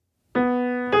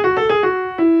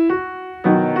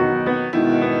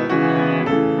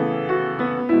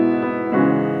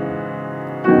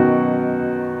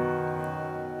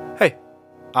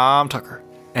I'm Tucker,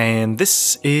 and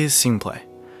this is Sceneplay.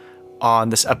 On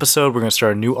this episode, we're going to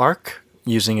start a new arc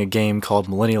using a game called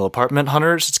Millennial Apartment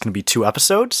Hunters. It's going to be 2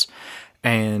 episodes,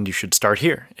 and you should start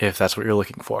here if that's what you're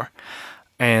looking for.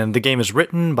 And the game is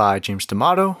written by James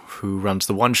D'Amato, who runs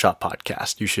the One Shot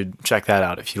podcast. You should check that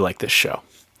out if you like this show.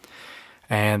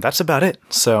 And that's about it,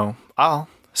 so I'll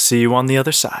see you on the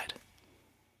other side.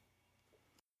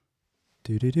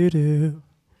 Do-do-do-do.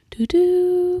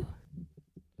 Do-do.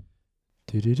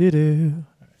 Do-do-do-do.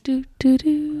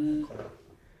 Do-do-do.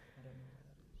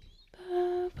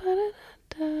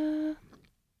 Ba-ba-da-da-da.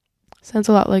 Sounds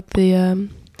a lot like the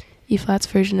E-flats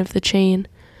version of The Chain.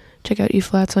 Check out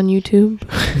E-flats on YouTube.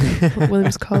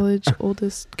 Williams College,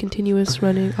 oldest continuous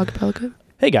running acapella group.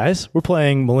 Hey guys, we're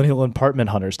playing Millennial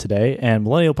Apartment Hunters today, and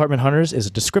Millennial Apartment Hunters is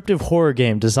a descriptive horror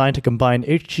game designed to combine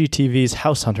HGTV's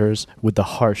House Hunters with the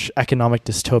harsh economic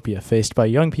dystopia faced by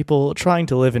young people trying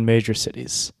to live in major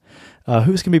cities.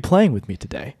 Who's going to be playing with me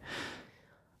today?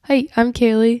 Hey, I'm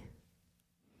Kaylee.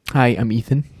 Hi, I'm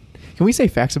Ethan. Can we say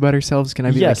facts about ourselves? Can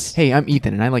I be Yes. like, hey, I'm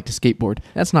Ethan and I like to skateboard?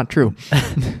 That's not true.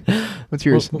 What's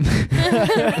yours?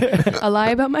 A lie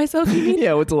about myself, you mean?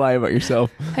 Yeah, what's a lie about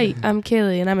yourself? Hey, I'm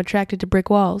Kaylee, and I'm attracted to brick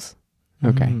walls.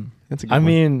 Okay, Mm. that's a good I one.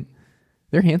 mean,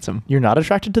 They're handsome. you're not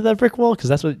attracted to that brick wall? Because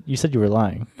that's what you said you were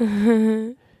lying.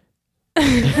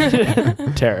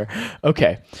 Terror.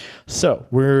 Okay, so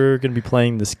we're going to be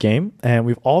playing this game, and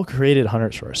we've all created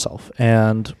hunters for ourselves,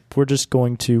 and we're just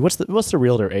going to... What's the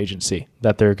realtor agency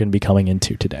that they're going to be coming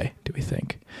into today, do we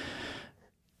think?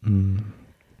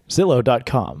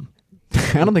 Zillow.com.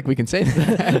 I don't think we can say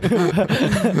that.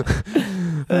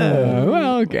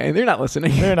 Well, okay. They're not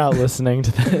listening. They're not listening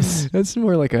to this. That's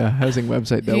more like a housing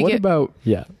website, though. You What get- about...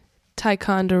 Yeah.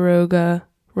 Ticonderoga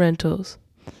Rentals.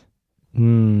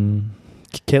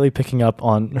 Kaylee picking up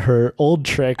on her old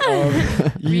trick of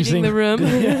using Reading the room.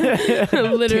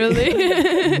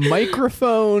 Literally.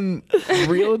 microphone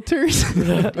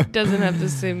realtors? Doesn't have the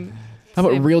same... How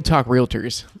about same- Real Talk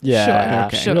Realtors? Yeah,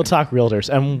 Okay. Sure. Real Talk Realtors.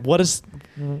 And what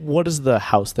is the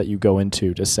house that you go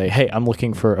into to say, hey, I'm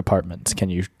looking for apartments. Can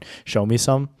you show me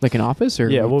some? Like an office? Or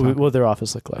Yeah, what talk- would their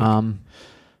office look like?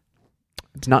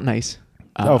 It's not nice.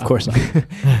 Of course not.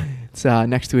 It's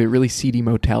next to a really seedy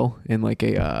motel in like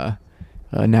a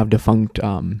now defunct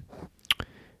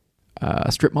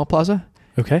strip mall plaza.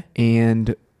 Okay.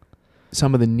 And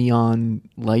some of the neon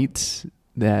lights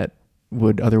that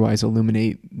would otherwise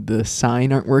illuminate the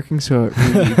sign aren't working, so it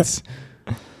reads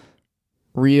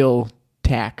Real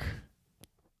Tack.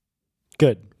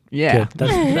 Good. Yeah. Good.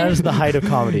 That is the height of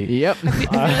comedy. Yep. I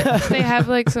feel like they have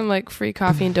like some like free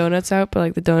coffee and donuts out, but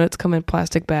like the donuts come in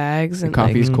plastic bags The and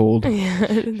coffee's like- cold. yeah,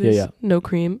 there's yeah. no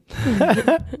cream.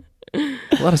 A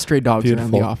lot of stray dogs around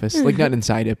the Beautiful. office. Like not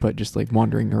inside it, but just like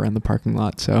wandering around the parking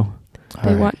lot. So They All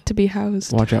right. want to be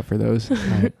housed. watch out for those. All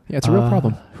right. Yeah, it's a real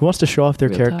problem. Who wants to show off their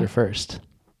Real character talk. first?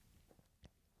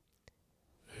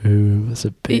 Ooh, that's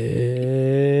a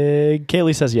big...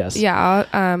 Kaylee says yes.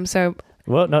 Yeah. So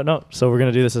Well, no. So we're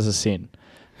going to do this as a scene.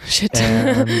 shit.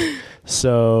 And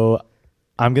so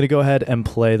I'm going to go ahead and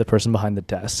play the person behind the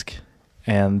desk.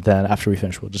 And then after we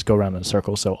finish, we'll just go around in a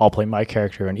circle. So I'll play my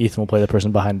character and Ethan will play the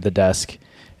person behind the desk.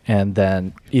 And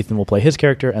then Ethan will play his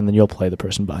character and then you'll play the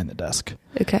person behind the desk.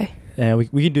 Okay. And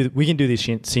we can do these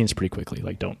scenes pretty quickly.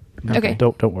 Like don't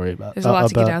worry about There's a lot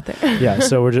to get out there. yeah,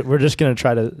 so we're just gonna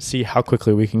try to see how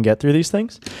quickly we can get through these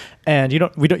things, and you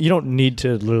don't need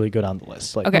to literally go down the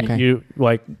list. Like Okay.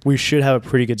 we should have a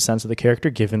pretty good sense of the character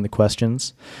given the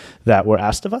questions that were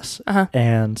asked of us, Uh-huh.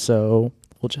 and so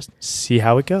we'll just see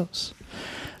how it goes.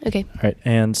 Okay. All right,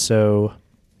 and so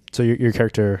your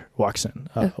character walks in.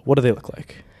 What do they look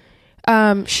like?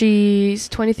 She's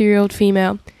 23-year-old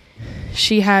female.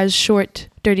 She has short,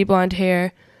 dirty blonde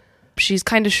hair. She's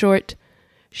kind of short.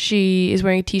 She is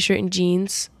wearing a t-shirt and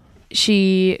jeans.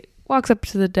 She walks up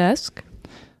to the desk.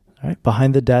 All right,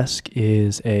 behind the desk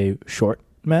is a short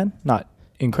man, not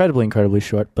incredibly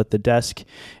short, but the desk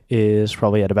is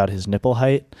probably at about his nipple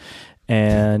height.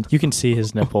 And you can see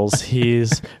his nipples.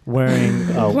 He's wearing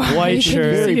a Why white can you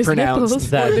shirt see his pronounced. nipples?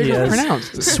 that he has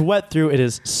Pronounced. sweat through. It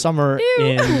is summer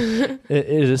it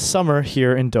is summer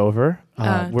here in Dover.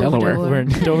 Delaware.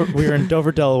 We're in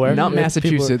Dover, Delaware. Not If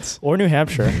people- Massachusetts. or New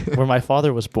Hampshire, where my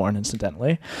father was born,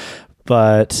 incidentally.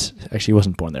 But actually, he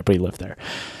wasn't born there, but he lived there.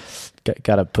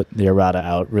 Got to put the errata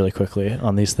out really quickly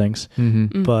on these things.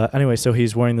 Mm-hmm. But anyway, so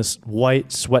he's wearing this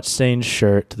white sweat-stained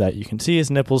shirt that you can see his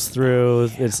nipples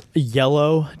through. It's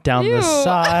yellow down the Ew.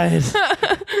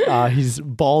 side. He's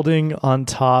balding on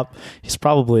top. He's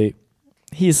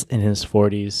in his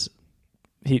 40s.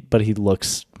 But he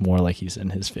looks more like he's in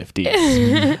his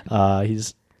 50s.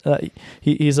 He's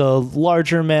He's a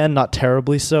larger man, not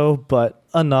terribly so, but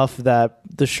enough that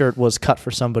the shirt was cut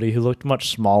for somebody who looked much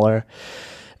smaller.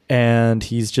 And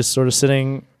he's just sort of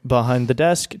sitting behind the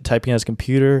desk, typing on his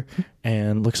computer,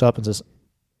 and looks up and says,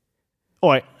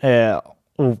 "Oi,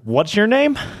 what's your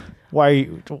name? Why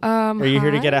are you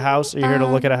here to get a house? Are you here to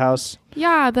look at a house?"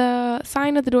 Yeah, the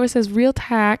sign at the door says Real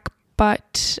Tack,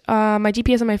 but my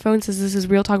GPS on my phone says this is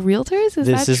Real Talk Realtors.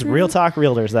 This is Real Talk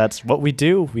Realtors. That's what we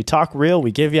do. We talk real.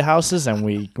 We give you houses and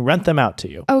we rent them out to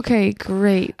you. Okay,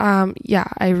 great. Yeah,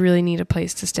 I really need a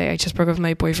place to stay. I just broke up with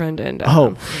my boyfriend, and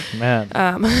man.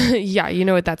 yeah, you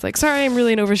know what that's like. Sorry, I'm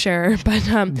really an oversharer,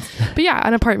 but yeah,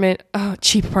 an apartment,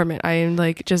 cheap apartment. I am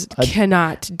like just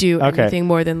cannot do anything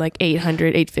more than like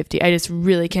 800, 850. I just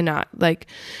really cannot. Like,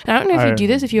 I don't know if you do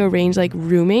this if you arrange like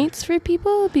roommates for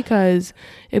people, because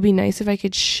it'd be nice if I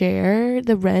could share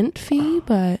the rent fee,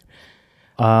 but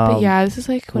yeah, this is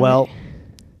like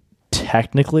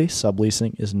technically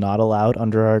subleasing is not allowed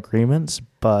under our agreements,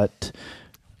 but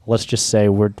let's just say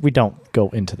we don't go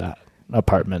into that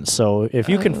apartment. So if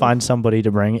you can find somebody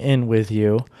to bring in with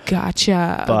you, got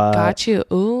you.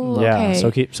 Ooh, yeah.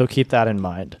 okay. So keep that in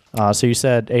mind. So you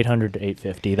said 800 to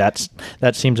 850.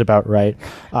 That seems about right.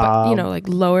 But like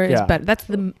lower is better. That's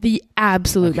the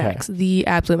absolute max. The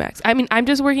absolute max. I mean, I'm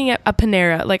just working at a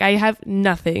Panera. Like, I have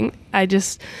nothing. I'm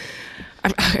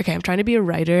trying to be a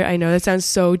writer. I know that sounds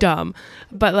so dumb,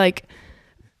 but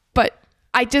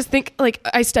I just think, like,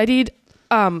 I studied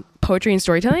poetry and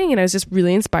storytelling, and I was just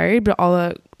really inspired by all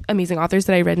the amazing authors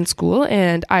that I read in school,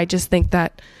 and I just think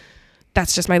that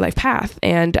that's just my life path,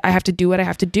 and I have to do what I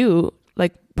have to do,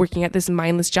 like working at this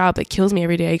mindless job that kills me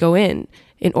every day I go in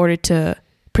order to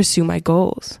pursue my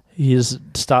goals. He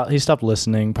stopped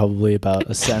listening probably about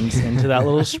a sentence into that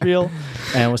little spiel,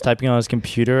 and was typing on his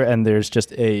computer, and there's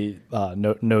just a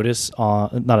notice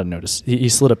on, not a notice, he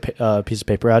slid a piece of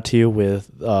paper out to you with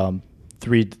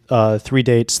three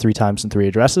dates, 3 times, and 3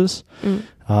 addresses.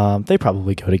 They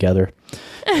probably go together.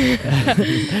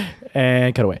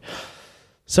 And cut away.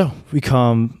 So we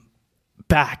come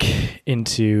back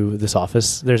into this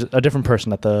office. There's a different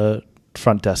person at the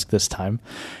front desk this time,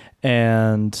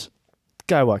 and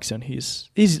guy walks in. He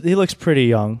looks pretty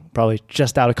young, probably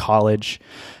just out of college.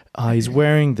 He's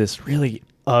wearing this really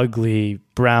ugly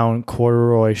brown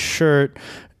corduroy shirt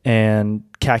and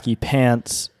khaki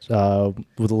pants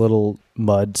with a little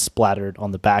mud splattered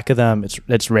on the back of them.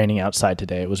 It's raining outside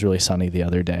today. It was really sunny the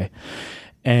other day.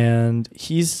 And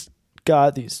he's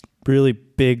got these really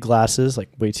big glasses, like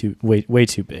way too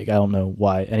big. I don't know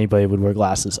why anybody would wear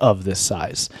glasses of this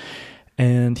size.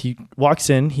 And he walks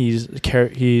in. He's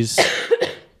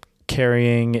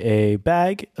carrying a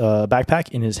backpack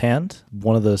in his hand.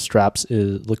 One of the straps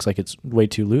looks like it's way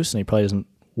too loose, and he probably doesn't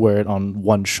wear it on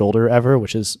one shoulder ever,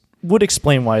 which would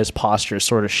explain why his posture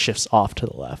sort of shifts off to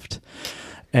the left.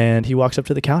 And he walks up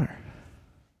to the counter.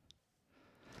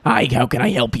 "Hi, how can I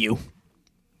help you?"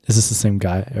 Is this the same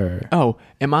guy? Or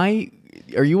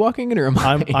Are you walking in, or am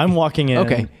I? I'm walking in.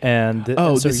 Okay. And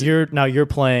so you're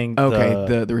playing.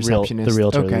 Okay, the receptionist. The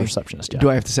realtor, okay. the receptionist. Yeah. Do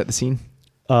I have to set the scene?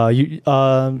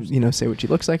 Say what she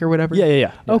looks like or whatever.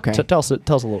 Yeah. Okay. So tell us a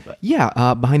little bit.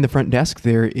 Yeah. Behind the front desk,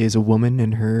 there is a woman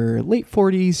in her late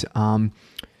 40s.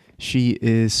 She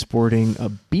is sporting a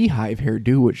beehive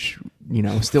hairdo, which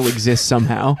still exists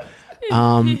somehow.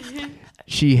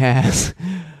 She has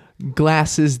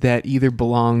glasses that either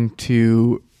belong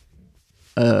to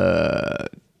a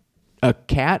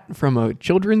cat from a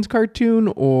children's cartoon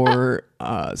or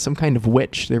some kind of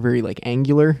witch. They're very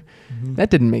angular. Mm-hmm.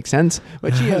 That didn't make sense,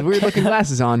 but she has weird looking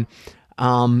glasses on.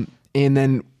 And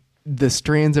then the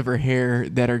strands of her hair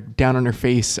that are down on her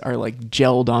face are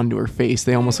gelled onto her face.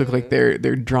 They almost look like they're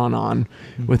drawn on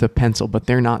with a pencil, but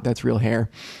they're not. That's real hair.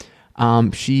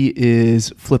 She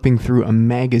is flipping through a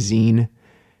magazine,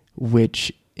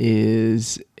 which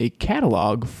is a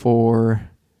catalog for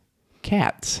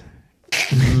cats.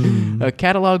 A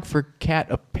catalog for cat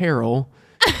apparel.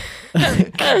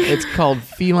 It's called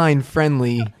Feline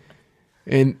Friendly,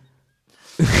 and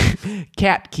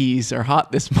cat keys are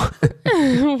hot this month.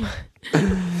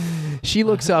 She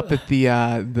looks up at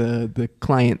the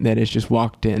client that has just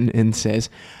walked in and says,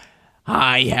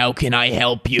 "Hi, how can I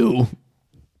help you?"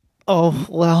 "Oh,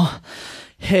 well,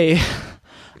 hey,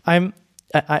 I'm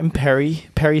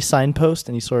Perry Signpost,"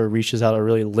 and he sort of reaches out a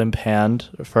really limp hand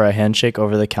for a handshake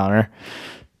over the counter.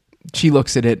 She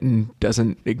looks at it and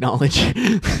doesn't acknowledge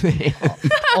the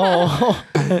hand. Oh,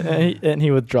 and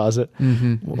he withdraws it.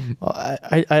 Mm-hmm. Well,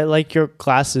 I like your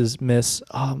glasses, miss.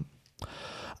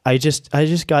 I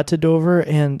just got to Dover,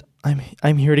 and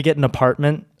I'm here to get an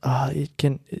apartment.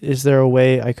 Is there a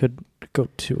way I could go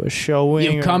to a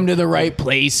showing. You've come to the right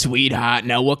place, sweetheart.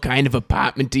 Now, what kind of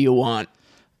apartment do you want?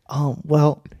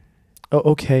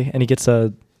 Okay. And he gets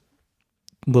a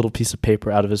little piece of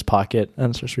paper out of his pocket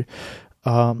and starts reading.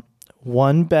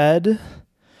 1 bed,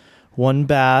 1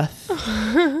 bath.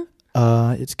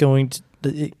 It's going to.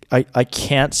 I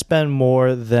can't spend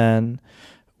more than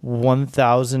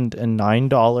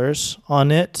 $1,009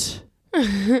 on it,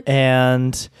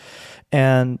 and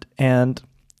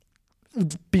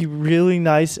it'd be really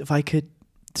nice if I could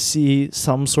see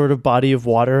some sort of body of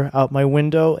water out my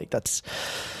window. Like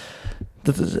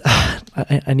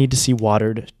I need to see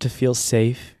water to feel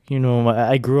safe. You know,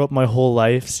 I grew up my whole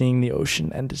life seeing the ocean,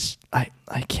 and I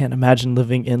can't imagine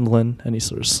living inland. And he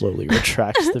sort of slowly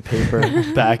retracts the paper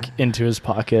back into his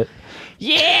pocket.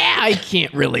 Yeah, I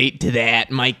can't relate to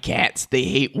that. My cats, they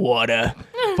hate water.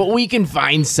 But we can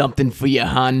find something for you,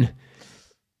 hun.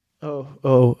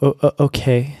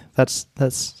 Okay. That's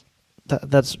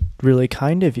really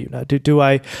kind of you. Now, do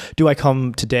I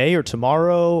come today or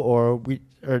tomorrow, or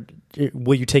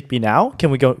will you take me now?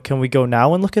 Can we go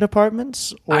now and look at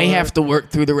apartments? Or? I have to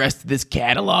work through the rest of this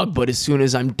catalog, but as soon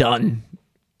as I'm done,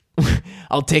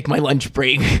 I'll take my lunch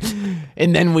break,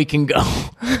 and then we can go.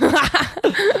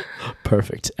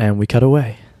 Perfect. And we cut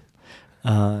away.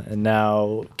 And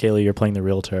now, Kaylee, you're playing the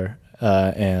realtor,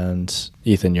 and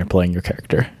Ethan, you're playing your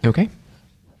character. Okay.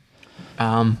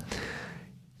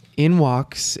 In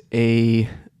walks a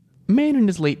man in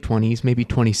his late 20s, maybe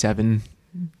 27,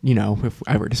 you know, if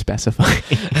I were to specify.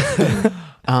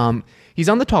 He's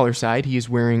on the taller side. He is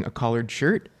wearing a collared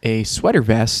shirt, a sweater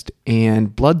vest,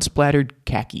 and blood-splattered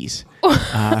khakis.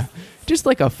 Just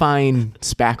like a fine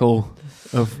spackle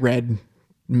of red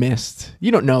mist.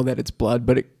 You don't know that it's blood,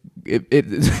 but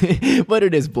but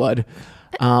it is blood.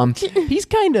 He's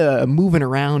kind of moving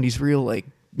around. He's real, like,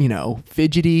 you know,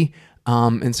 fidgety.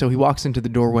 And so he walks into the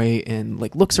doorway and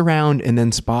like looks around and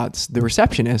then spots the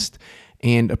receptionist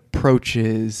and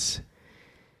approaches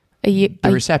the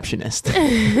receptionist.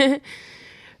 The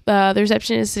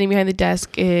receptionist sitting behind the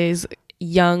desk is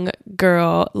young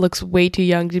girl, looks way too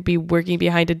young to be working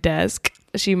behind a desk.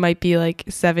 She might be like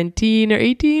 17 or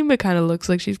 18, but kind of looks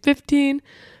like she's 15.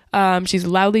 She's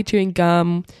loudly chewing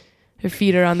gum. Her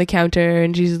feet are on the counter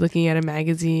and she's looking at a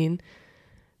magazine.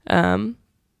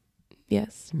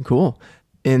 Yes. Cool.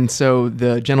 And so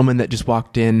the gentleman that just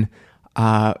walked in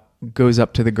goes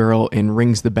up to the girl and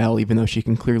rings the bell, even though she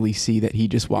can clearly see that he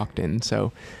just walked in.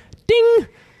 So, ding!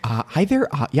 Hi there.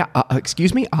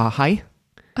 Excuse me. Hi.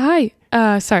 Hi.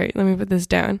 Sorry, let me put this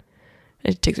down.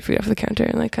 And she takes her feet off the counter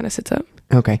and like kind of sits up.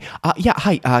 Okay.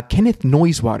 Hi. Kenneth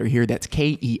Noisewater here. That's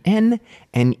KENNETHN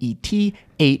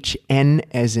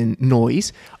as in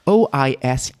noise,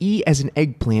 OISE as in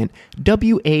eggplant,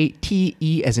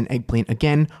 WATE as in eggplant.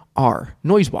 Again, R.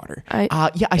 Noisewater.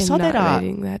 I saw that.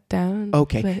 Writing that down.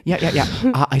 Okay. But... Yeah.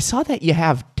 I saw that you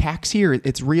have tax here.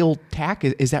 It's real tack.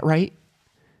 Is that right?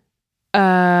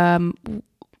 I'm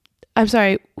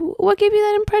sorry. What gave you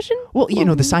that impression? Well, you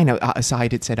know, the sign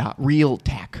outside, it said real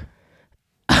tack.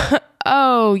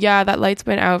 Oh, yeah, that light's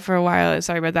been out for a while.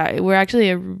 Sorry about that. We're actually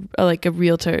a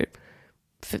realtor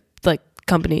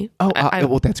company. Oh,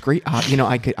 well, that's great. You know,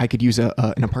 I could use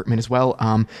an apartment as well.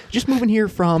 Just moving here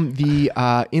from the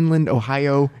inland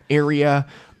Ohio area.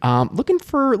 Looking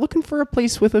for a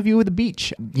place with a view of the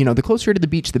beach. You know, the closer to the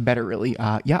beach, the better, really.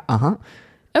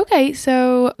 Okay,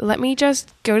 so let me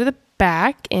just go to the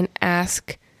back and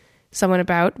ask someone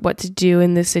about what to do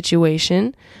in this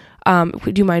situation.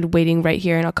 Do you mind waiting right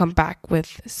here, and I'll come back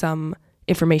with some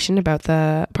information about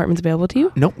the apartments available to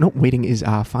you? Nope. Waiting is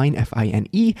fine. FINE.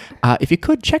 If you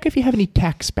could check if you have any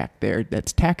tax back there.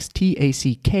 That's tax,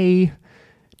 TACK,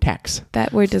 tax.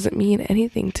 That word doesn't mean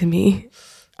anything to me.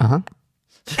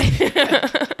 She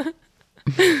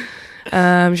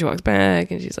walks back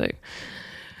and she's like,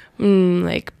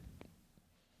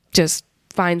 just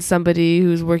find somebody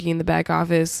who's working in the back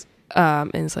office.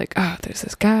 And it's like, oh, there's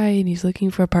this guy and he's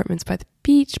looking for apartments by the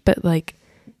beach, but like,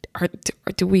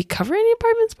 do we cover any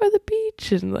apartments by the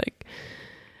beach?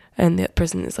 And the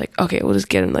person is like, okay, we'll just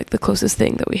get him like the closest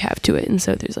thing that we have to it. And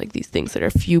so there's like these things that are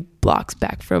a few blocks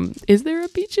back from, is there a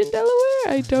beach in Delaware?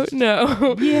 I don't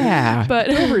know. Yeah. But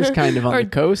Dover's kind of on the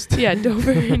coast. Yeah,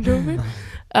 Dover.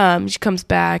 She comes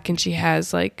back and she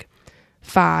has like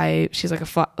 5, she's like a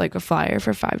flyer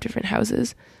for 5 different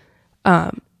houses.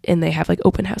 And they have like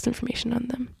open house information on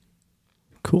them.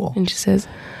 Cool. And she says,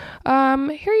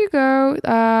 here you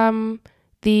go.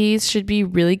 These should be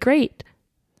really great.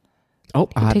 Oh,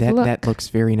 that looks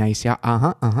very nice. Yeah.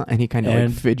 And he kind of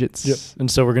like fidgets. Yep. And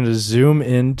so we're going to zoom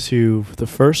into the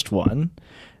first one,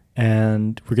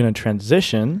 and we're going to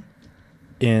transition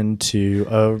into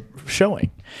a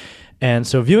showing. And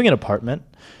so viewing an apartment,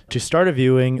 to start a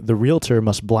viewing, the realtor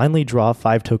must blindly draw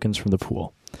 5 tokens from the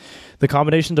pool. The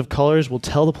combinations of colors will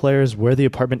tell the players where the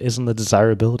apartment is on the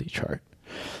desirability chart.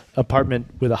 Apartment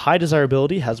with a high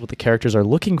desirability has what the characters are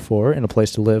looking for in a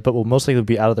place to live, but will most likely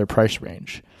be out of their price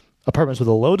range. Apartments with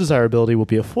a low desirability will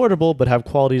be affordable, but have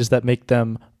qualities that make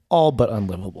them all but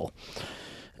unlivable.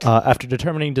 After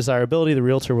determining desirability, the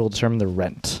realtor will determine the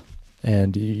rent,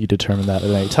 and you determine that at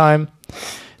any time.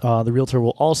 The realtor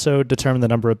will also determine the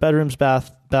number of bedrooms,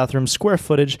 bathrooms, square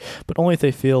footage, but only if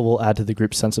they feel will add to the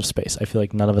group's sense of space. I feel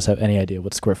like none of us have any idea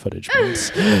what square footage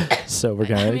means. So we're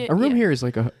going to... A room here is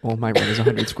like my room is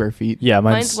 100 square feet. Yeah,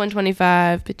 mine's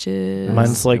 125, bitches.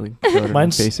 Mine's like... Really throw it in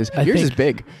mine's- our faces. I Yours think- is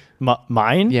big.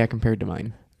 Mine? Yeah, compared to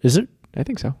mine. Is it? I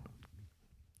think so.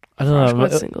 I don't know.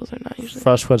 Frosh singles are not usually.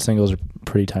 Frosh Squad singles are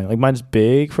pretty tiny. Like mine's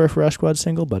big for a Frosh Squad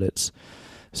single, but it's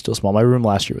still small. My room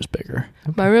last year was bigger.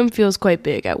 My room feels quite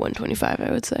big at 125,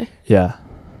 I would say. Yeah.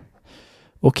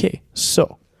 Okay.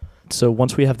 So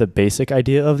once we have the basic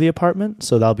idea of the apartment,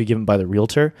 so that'll be given by the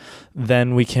realtor,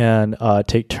 then we can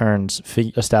take turns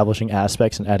establishing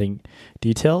aspects and adding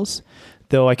details.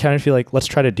 Though I kind of feel like let's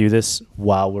try to do this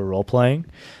while we're role playing.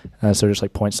 So just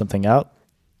like point something out.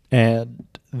 And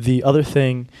the other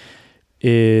thing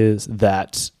is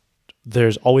that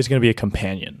there's always going to be a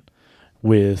companion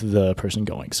with the person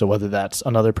going. So whether that's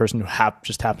another person who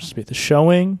just happens to be at the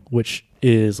showing, which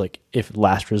is like if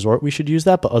last resort we should use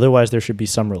that, but otherwise there should be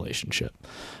some relationship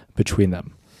between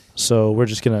them. So we're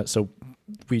just going to, so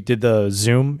we did the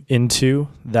zoom into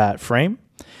that frame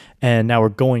and now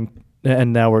we're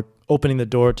opening the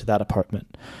door to that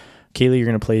apartment. Kaylee, you're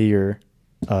going to play your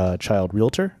child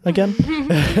realtor again.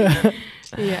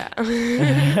 Yeah.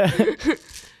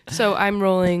 So I'm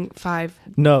rolling 5.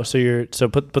 No, so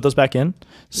put those back in.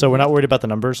 So we're not worried about the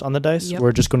numbers on the dice. Yep.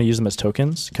 We're just going to use them as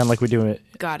tokens, kind of like we do it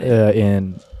Got it.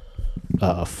 in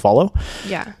follow.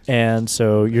 Yeah. And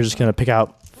so you're just going to pick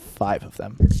out 5 of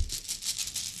them.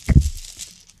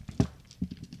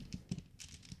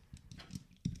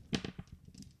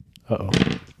 Uh-oh.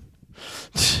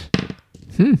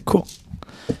 Cool.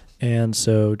 And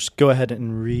so just go ahead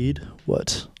and read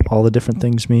what all the different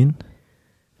things mean.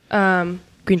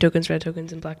 Green tokens, red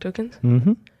tokens, and black tokens.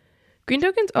 Mm-hmm. Green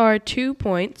tokens are 2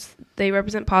 points. They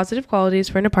represent positive qualities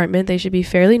for an apartment. They should be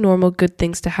fairly normal, good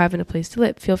things to have in a place to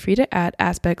live. Feel free to add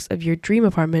aspects of your dream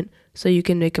apartment so you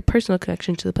can make a personal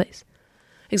connection to the place.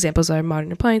 Examples are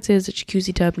modern appliances, a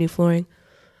jacuzzi tub, new flooring.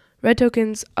 Red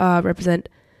tokens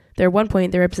they're 1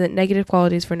 point. They represent negative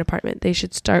qualities for an apartment. They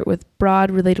should start with broad,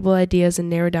 relatable ideas and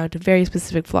narrow down to very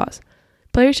specific flaws.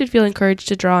 Players should feel encouraged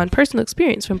to draw on personal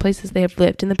experience from places they have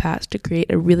lived in the past to create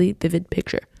a really vivid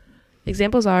picture.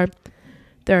 Examples are,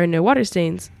 there are water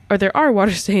stains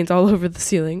all over the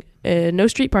ceiling, no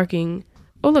street parking.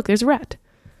 Oh, look, there's a rat.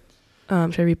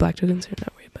 Should I read black tokens or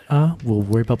not worry about it? We'll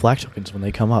worry about black tokens when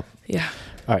they come up. Yeah.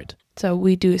 All right. So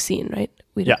we do a scene, right?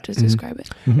 We don't just Mhm. describe it.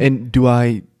 And do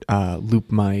I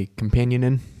loop my companion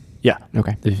in? Yeah.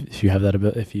 Okay. If you have that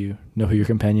ability, if you know who your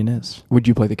companion is. Would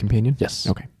you play the companion? Yes.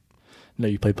 Okay. No,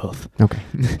 you play both. Okay.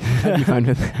 I'd be fine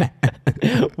with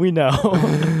that. We know.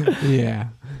 Yeah.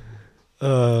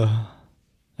 All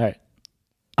right.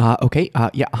 Okay.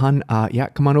 Yeah, Han. Yeah,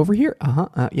 come on over here.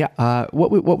 Yeah.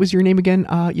 What was your name again?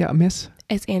 Yeah, Miss.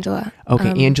 It's Angela.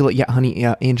 Okay, Angela. Yeah, honey.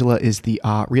 Yeah, Angela is the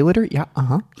realtor. Yeah.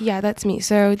 Yeah, that's me.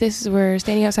 So we're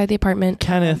standing outside the apartment.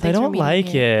 Kenneth, I Thanks for don't meeting like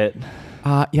here. it.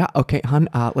 Yeah. Okay, hon.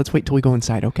 Let's wait till we go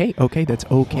inside. Okay. Okay. That's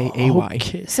okay. AY.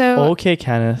 Okay. So Okay,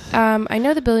 Kenneth. I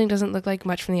know the building doesn't look like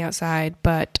much from the outside,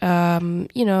 but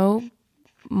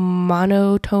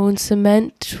monotone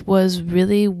cement was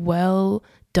really well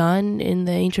done in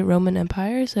the ancient Roman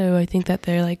Empire, so I think that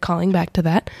they're like calling back to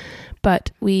that.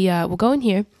 But we'll go in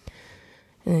here.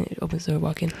 And it opens the door,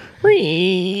 walk in.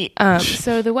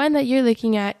 So the one that you're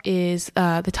looking at is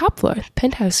the top floor,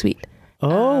 penthouse suite.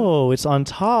 Oh, it's on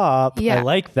top. yeah. I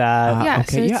like that. Yeah,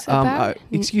 Okay. so Yeah. it's about-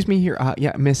 Excuse me here.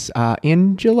 Yeah, Miss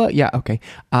Angela. Yeah. Okay.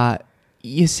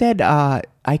 You said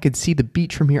I could see the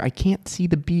beach from here. I can't see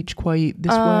the beach quite this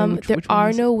way. There Which one are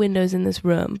is it? no windows in this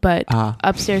room, but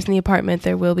upstairs in the apartment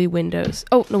there will be windows.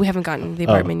 Oh no, we haven't gotten to the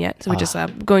apartment yet, so we're just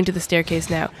going to the staircase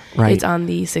now. Right. It's on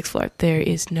the 6th floor. There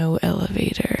is no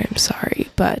elevator. I'm sorry,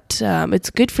 but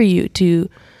it's good for you to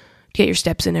get your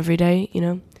steps in every day. You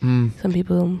know, some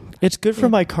people. It's good for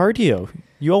my cardio.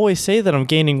 You always say that I'm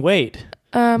gaining weight.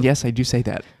 Yes, I do say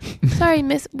that. Sorry,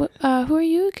 Miss. Who are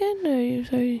you again? Are you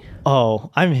sorry? Oh,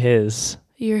 I'm his.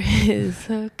 You're his.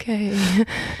 Okay.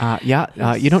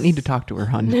 Yeah. You don't need to talk to her,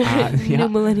 hon. No Yeah.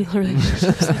 millennial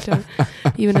relationships. I don't,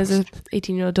 even as a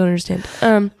 18-year-old, don't understand.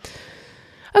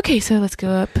 Okay, so let's go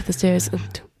up the stairs.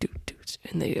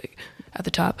 And they at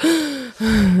the top.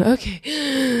 Okay,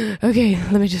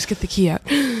 let me just get the key out.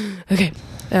 Okay,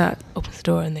 opens the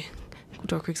door and the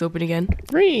door creaks open again.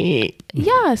 Great.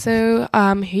 Yeah, so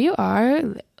here you are.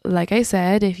 Like I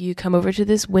said, if you come over to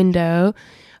this window,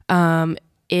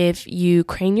 if you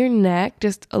crane your neck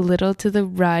just a little to the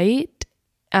right,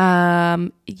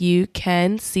 you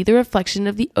can see the reflection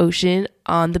of the ocean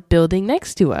on the building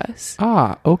next to us.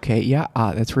 Okay. Yeah.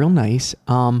 That's real nice.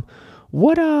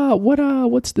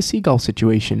 What's the seagull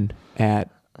situation at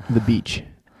the beach?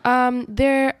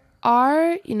 There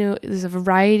are, there's a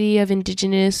variety of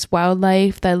indigenous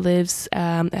wildlife that lives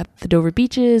at the Dover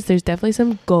beaches. There's definitely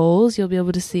some gulls you'll be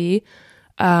able to see.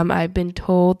 I've been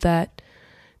told that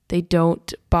they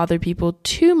don't bother people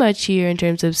too much here in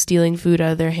terms of stealing food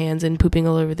out of their hands and pooping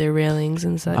all over their railings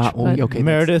and such. Okay.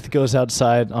 Meredith goes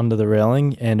outside onto the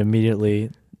railing and immediately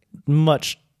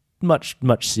much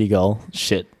seagull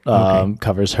shit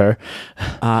covers her.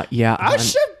 Yeah. I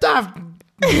shipped off.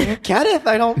 Kenneth,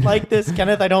 I don't like this.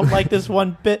 Kenneth, I don't like this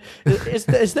one bit.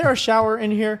 Is there a shower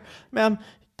in here, ma'am?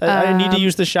 I need to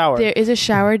use the shower. There is a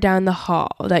shower down the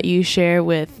hall that you share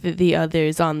with the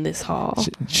others on this hall.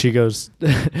 She goes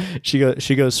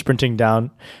sprinting down,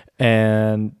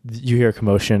 and you hear a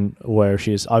commotion where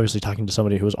she's obviously talking to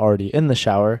somebody who was already in the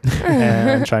shower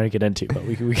and trying to get into. But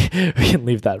we can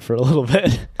leave that for a little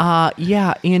bit.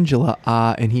 Yeah, Angela.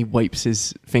 And he wipes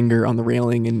his finger on the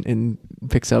railing and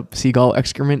picks up seagull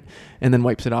excrement and then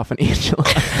wipes it off on Angela.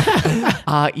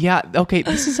 Yeah. Okay.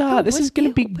 This is going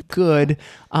to be good.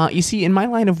 You see, in my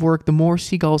line of work, the more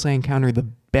seagulls I encounter, the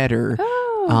better.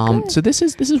 Good. So this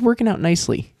is working out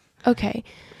nicely. Okay.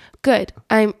 Good.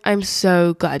 I'm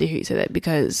so glad to hear you say that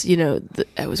because,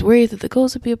 I was worried that the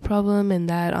gulls would be a problem and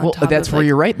that on top that's of where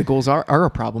you're right. The gulls are a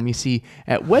problem. You see,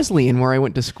 at Wesleyan, where I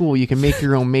went to school, you can make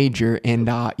your own major. And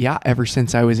ever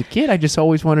since I was a kid, I just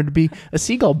always wanted to be a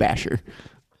seagull basher.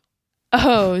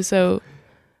 Oh, so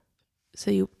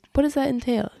you, what does that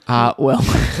entail? I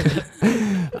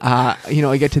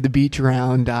get to the beach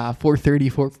around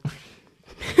 4:30.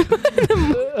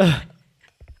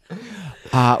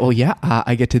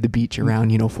 I get to the beach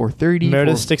around 4:30.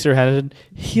 Meredith sticks her head in.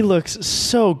 He looks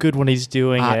so good when he's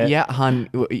doing it. Yeah, hon.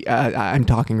 I'm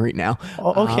talking right now.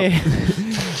 Okay.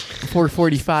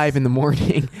 4:45 in the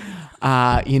morning.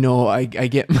 I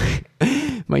get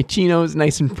my chinos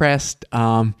nice and pressed.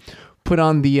 Put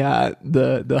on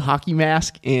the hockey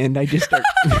mask, and I just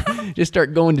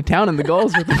start going to town on the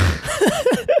gulls with them.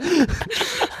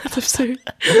 That's absurd.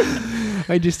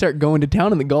 I just start going to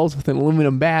town on the gulls with an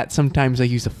aluminum bat. Sometimes I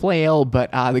use a flail,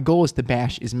 but the goal is to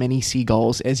bash as many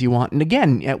seagulls as you want. And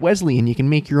again, at Wesleyan, you can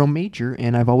make your own major,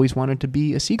 and I've always wanted to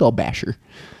be a seagull basher.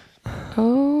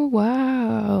 Oh,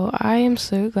 wow. I am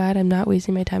so glad I'm not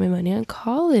wasting my time and money on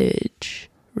college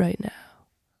right now.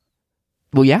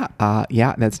 Well, yeah,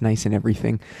 that's nice and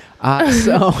everything.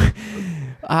 So,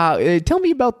 tell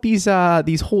me about these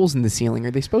holes in the ceiling.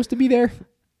 Are they supposed to be there?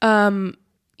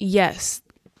 Yes.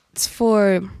 It's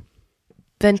for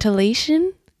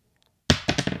ventilation.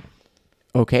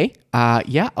 Okay.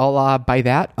 I'll buy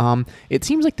that. It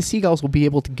seems like the seagulls will be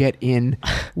able to get in,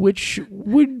 which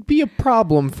would be a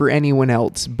problem for anyone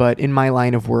else, but in my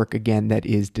line of work, again, that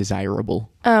is desirable.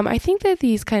 I think that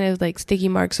these kind of like sticky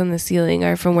marks on the ceiling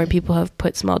are from where people have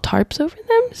put small tarps over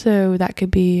them, so that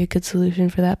could be a good solution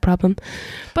for that problem.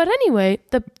 But anyway,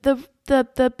 the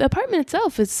apartment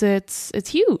itself it's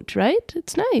huge, right?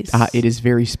 It's nice. It is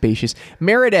very spacious.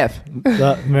 Meredith.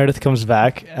 Meredith comes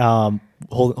back,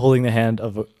 holding the hand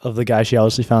of the guy she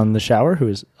obviously found in the shower, who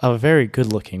is a very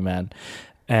good-looking man,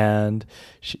 and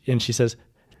she says,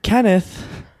 "Kenneth,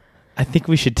 I think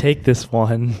we should take this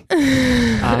one."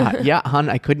 Yeah, hon,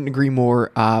 I couldn't agree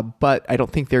more. But I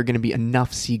don't think there are going to be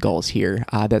enough seagulls here.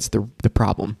 That's the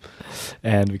problem.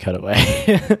 And we cut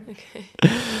away. Okay.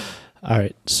 All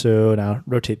right, so now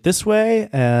rotate this way,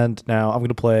 and now I'm going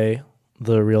to play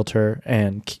the realtor,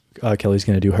 and Kelly's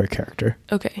going to do her character.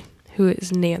 Okay. Who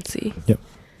is Nancy? Yep.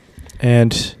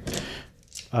 And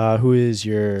who's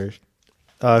your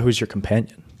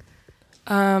companion?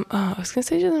 I was gonna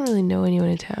say she doesn't really know anyone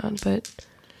in town, but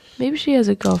maybe she has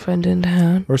a girlfriend in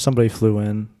town. Or somebody flew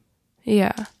in.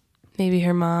 Yeah. Maybe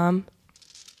her mom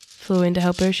flew in to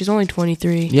help her. She's only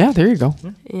 23. Yeah, there you go.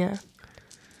 Yeah.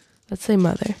 Let's say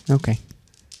mother. Okay.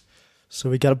 So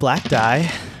we got a black die,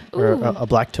 or Ooh. a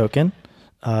black token,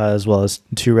 as well as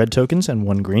 2 red tokens and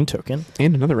 1 green token.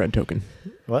 And another red token.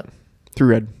 What? 3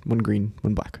 red, 1 green,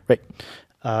 1 black. Right.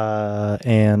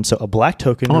 And so a black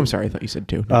token. Oh, I'm sorry. I thought you said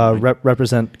 2.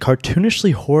 Represent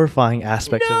cartoonishly horrifying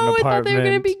aspects of an No, I apartment. thought they were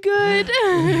going to be good.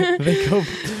 They go.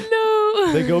 No.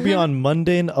 They go beyond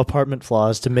mundane apartment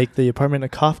flaws to make the apartment a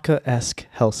Kafka-esque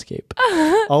hellscape.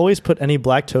 Always put any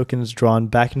black tokens drawn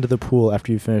back into the pool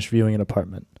after you finish viewing an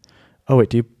apartment. Oh, wait,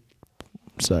 do you...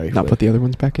 Sorry. Not put the other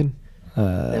ones back in?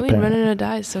 Then we'd run out of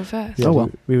dice so fast. Yeah, Oh,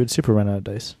 well. we would super run out of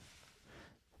dice.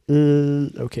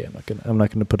 Okay, I'm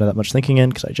not gonna put that much thinking in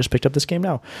because I just picked up this game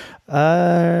now.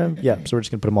 Yeah, so we're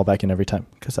just gonna put them all back in every time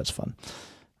because that's fun.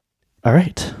 All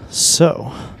right,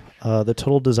 so the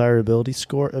total desirability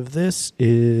score of this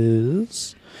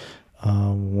is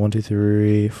 1, 2,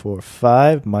 3, 4,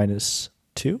 5 minus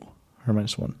 2 or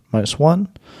minus 1, minus 1.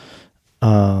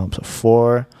 So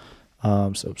 4.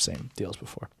 So same deal as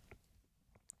before.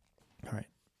 All right.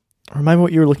 Remind me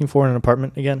what you were looking for in an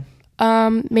apartment again.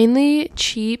 Mainly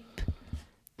cheap.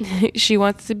 She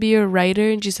wants to be a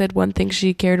writer, and she said one thing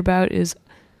she cared about is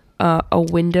a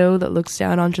window that looks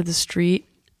down onto the street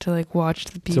to like watch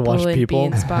the people and be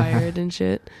inspired and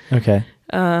shit. Okay.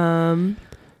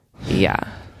 Yeah.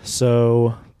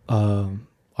 So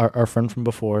our friend from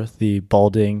before, the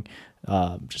balding,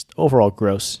 just overall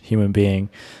gross human being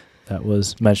that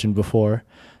was mentioned before,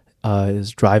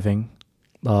 is driving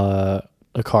a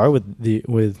car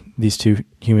with these two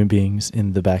human beings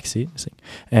in the back seat,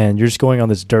 and you're just going on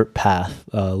this dirt path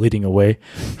leading away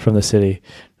from the city.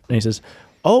 And he says,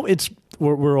 "Oh,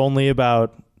 we're only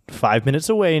about 5 minutes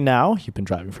away now. You've been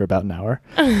driving for about an hour."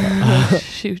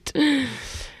 Shoot.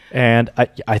 And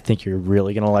I think you're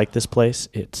really gonna like this place.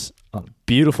 It's a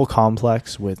beautiful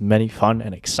complex with many fun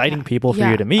and exciting people for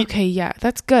you to meet. Okay, yeah,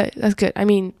 that's good. That's good. I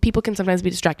mean, people can sometimes be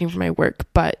distracting from my work,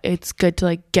 but it's good to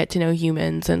like get to know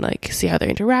humans and like see how they're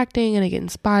interacting, and I get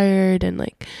inspired and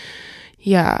like,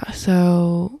 yeah.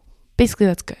 So basically,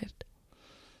 that's good.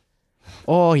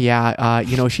 Oh, yeah.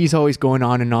 She's always going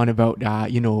on and on about,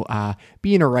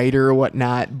 being a writer or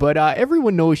whatnot. But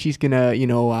everyone knows she's going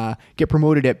to, get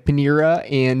promoted at Panera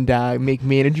and make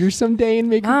manager someday and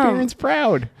make her parents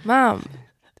proud. Mom,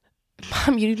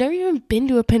 you've never even been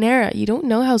to a Panera. You don't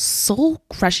know how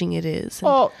soul-crushing it is.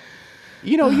 Oh,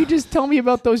 you just tell me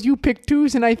about those You Pick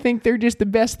Twos, and I think they're just the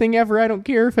best thing ever. I don't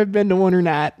care if I've been to one or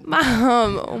not.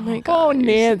 Mom, oh my God. Oh,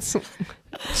 Nance.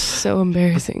 So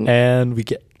embarrassing. And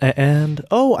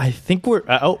I think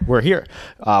we're here.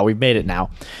 We've made it now.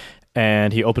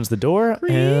 And he opens the door,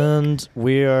 and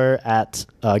we're at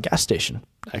a gas station,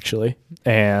 actually.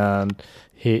 And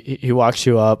he walks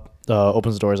you up,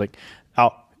 opens the door, is like,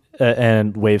 "Oh,"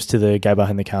 and waves to the guy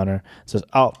behind the counter. Says,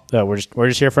 "Oh, we're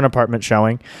just here for an apartment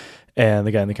showing." And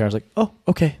the guy in the counter's like, "Oh,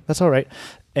 okay, that's all right."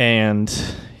 And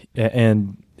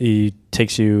he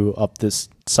takes you up this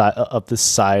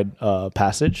side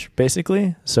passage,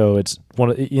 basically. So it's one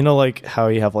of, like how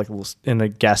you have like in the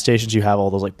gas stations, you have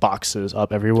all those like boxes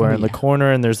up everywhere in the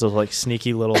corner, and there's those like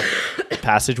sneaky little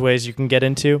passageways you can get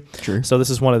into. Sure. So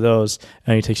this is one of those,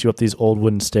 and he takes you up these old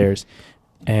wooden stairs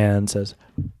and says,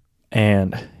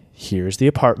 "And here's the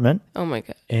apartment." Oh my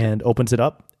God. And opens it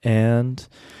up, and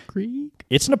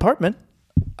it's an apartment.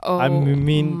 Oh, I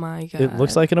mean, my God. it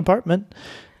looks like an apartment.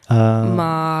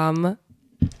 Mom.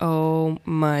 Oh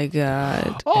my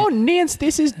God. Oh, Nance,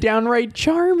 this is downright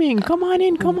charming. Come on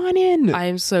in. I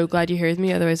am so glad you're here with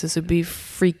me. Otherwise, this would be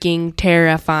freaking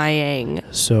terrifying.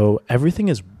 So everything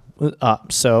is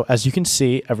so as you can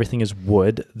see, everything is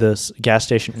wood. This gas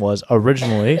station was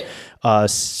originally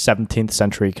 17th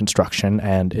century construction,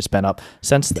 and it's been up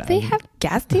since then. They have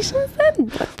gas stations then?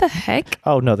 What the heck?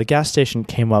 Oh no, the gas station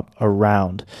came up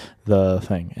around the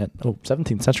thing. And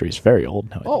 17th century is very old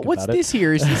now. Oh, what's this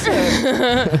here? Is this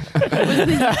Was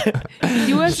the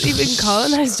U.S. even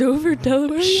colonized over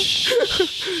Delaware?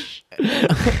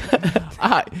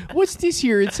 What's this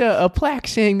here? It's a plaque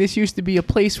saying this used to be a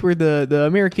place where the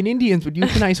American Indians would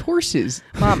euthanize horses.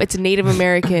 Mom, it's Native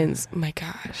Americans. Oh my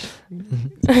gosh.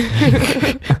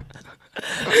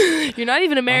 You're not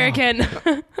even American.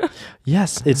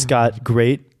 Yes, it's got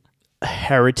great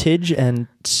heritage and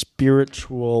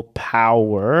spiritual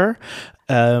power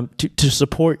to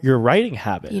support your writing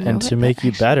habit and to make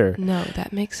you better. No,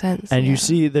 that makes sense. And you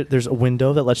see that there's a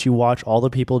window that lets you watch all the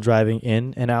people driving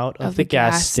in and out of the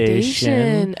gas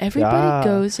station. Everybody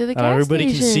goes to the gas station.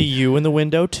 Everybody can see you in the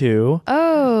window too.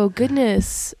 Oh,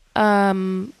 goodness.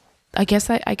 I guess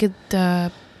I could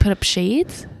put up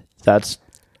shades. That's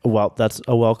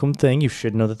a welcome thing. You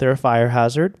should know that they're a fire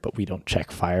hazard, but we don't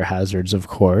check fire hazards, of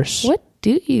course. What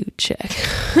do you check?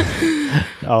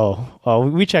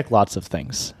 We check lots of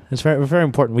things. It's very, very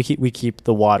important. We keep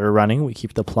the water running. We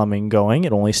keep the plumbing going.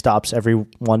 It only stops every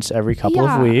couple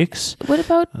of weeks. What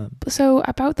about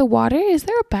about the water? Is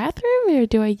there a bathroom, or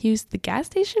do I use the gas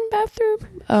station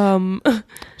bathroom?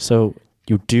 So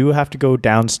you do have to go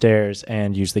downstairs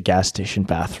and use the gas station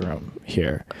bathroom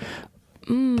here.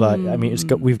 But I mean,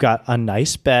 we've got a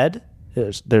nice bed.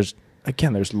 There's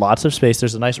lots of space.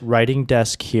 There's a nice writing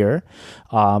desk here.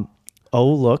 Oh,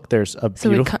 look, there's a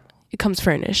beautiful. So it comes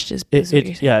furnished.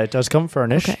 It does come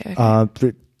furnished. Okay.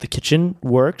 The kitchen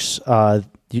works.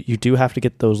 You do have to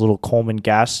get those little Coleman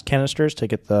gas canisters to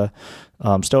get the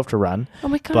stove to run. Oh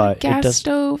my god, but gas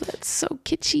stove! That's so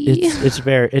kitschy.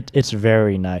 It's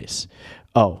very nice.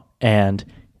 Oh, and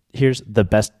here's the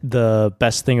best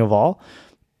thing of all.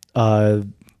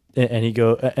 And he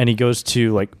goes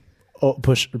to like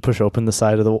push open the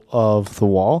side of the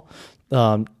wall,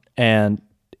 and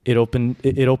it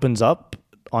opens up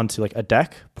onto like a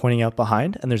deck pointing out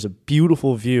behind, and there's a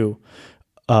beautiful view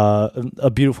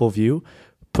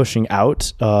pushing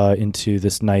out into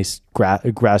this nice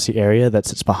grassy area that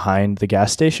sits behind the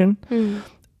gas station.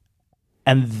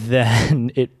 And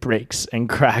then it breaks and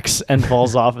cracks and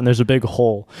falls off, and there's a big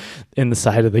hole in the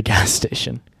side of the gas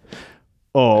station.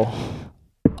 Oh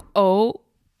Oh,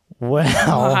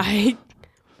 well. my.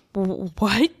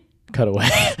 What? Cut away.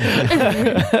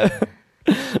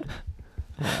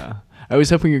 I was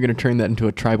hoping you were going to turn that into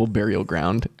a tribal burial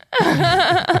ground.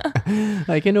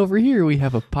 Like, and over here we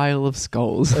have a pile of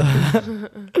skulls. All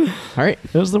right.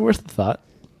 It was the worth the thought.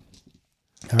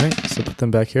 All right, so put them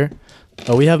back here.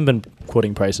 Oh, we haven't been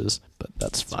quoting prices, but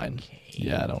that's fine.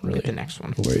 Yeah, I don't really Get the next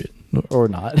one. worry, or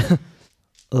not.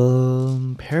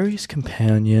 Perry's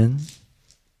companion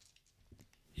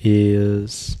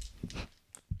is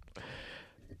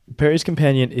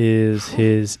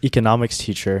his economics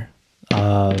teacher. He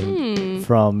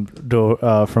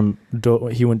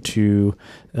went to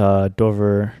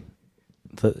Dover,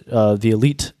 the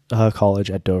elite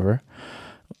college at Dover,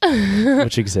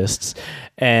 which exists,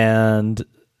 and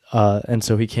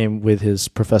so he came with his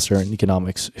professor in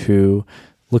economics, who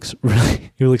looks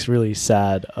really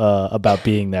sad about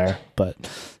being there, but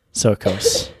so it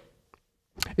goes.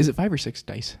 Is it 5 or 6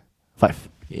 dice? 5.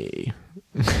 Yay.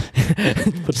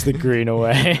 Puts the green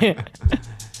away.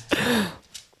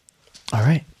 All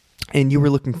right. And you were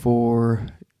looking for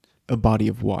a body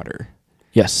of water.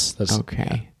 Yes, that's okay.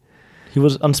 Yeah. He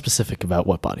was unspecific about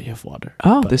what body of water.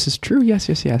 Oh, this is true. Yes.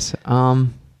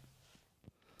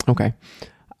 Okay.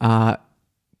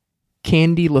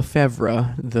 Candy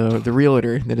Lefevre, the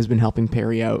realtor that has been helping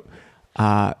Perry out,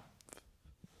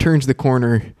 turns the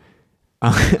corner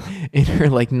in her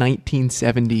like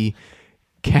 1970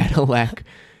 Cadillac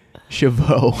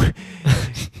Chevaux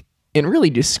and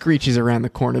really just screeches around the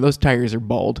corner. Those tires are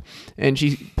bald, and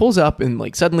she pulls up and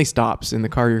like suddenly stops, and the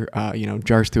car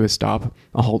jars to a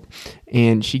halt,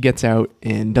 and she gets out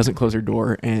and doesn't close her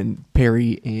door, and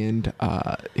Perry and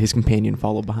his companion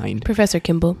follow behind. Professor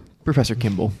Kimball.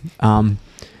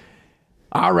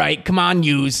 All right, come on,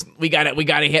 yous. We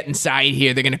gotta hit inside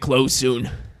here. They're gonna close soon.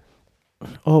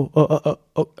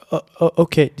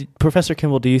 Okay. Professor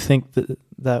Kimball, do you think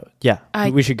that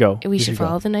we should go? We should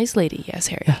follow the nice lady. Yes,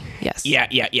 Harry. Yes.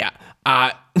 Yeah.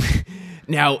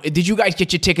 Now, did you guys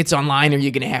get your tickets online, or are you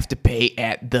gonna have to pay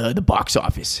at the box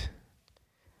office?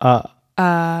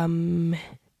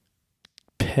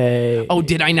 Pay. Oh,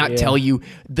 did I not tell you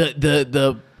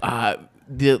the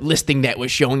listing that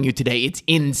was showing you today? It's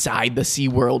inside the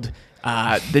SeaWorld,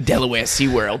 the Delaware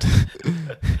SeaWorld.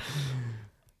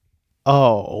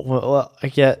 Oh, well, I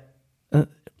guess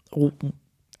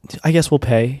we'll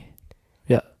pay.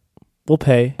 Yeah, we'll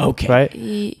pay. Okay. Right?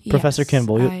 Yes, Professor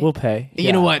Kimball, we'll pay.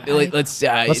 You know what? Let's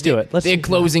do it. They're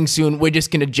closing soon. We're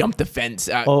just gonna jump the fence.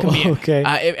 Come here. Okay.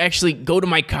 Actually, go to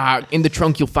my car. In the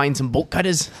trunk, you'll find some bolt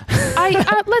cutters.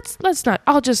 Let's not.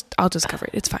 I'll just cover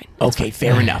it. It's fine. Okay,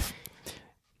 fair enough.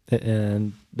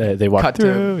 And they walk Cut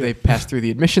through. to, they pass through the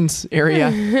admissions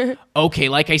area. Okay,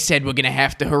 like I said, we're gonna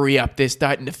have to hurry up. They're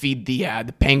starting to feed the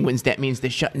penguins. That means they're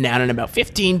shutting down in about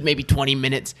 15, maybe 20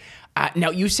 minutes. Now,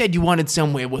 you said you wanted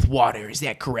somewhere with water. Is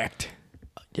that correct?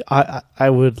 I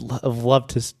would have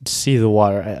loved to see the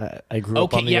water. I grew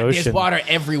up on the ocean. There's water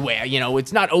everywhere. You know,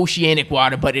 it's not oceanic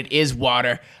water, but it is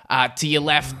water. To your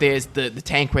left, there's the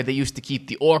tank where they used to keep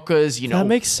the orcas. You know, that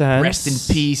makes sense. Rest in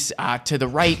peace. To the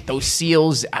right, those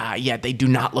seals. They do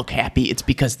not look happy. It's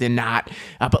because they're not.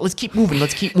 But let's keep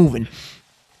moving.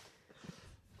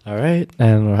 All right,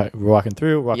 and we're walking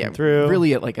through.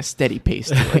 Really at like a steady pace.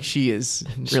 Like she is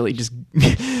really just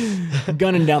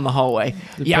gunning down the hallway.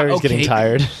 Perry's getting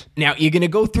tired. Now you're gonna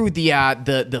go through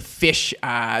the fish,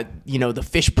 the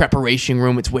fish preparation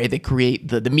room. It's where they create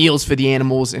the meals for the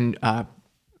animals, and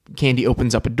Candy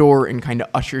opens up a door and kind of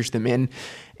ushers them in,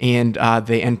 and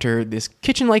they enter this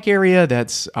kitchen-like area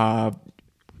that's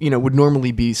would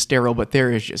normally be sterile, but there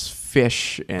is just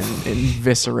fish and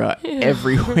viscera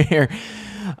everywhere.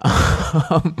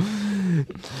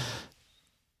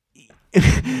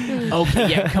 Okay,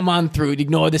 yeah, come on through.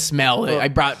 Ignore the smell. I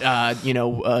brought,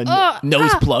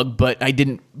 nose plug, but I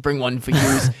didn't bring one for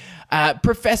use.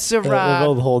 Professor, They're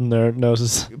both holding their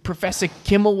noses. Professor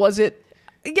Kimmel, was it?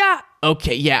 Yeah.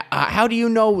 Okay, yeah. How do you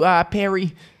know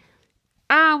Perry?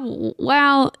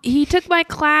 Well, he took my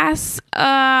class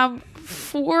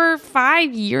 4 or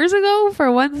 5 years ago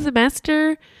for one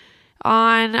semester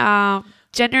on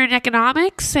gender and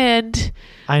economics, and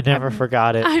I never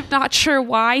forgot it. I'm not sure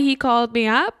why he called me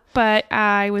up, but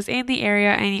I was in the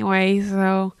area anyway,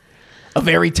 so... A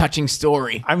very touching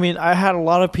story. I mean, I had a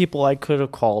lot of people I could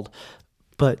have called,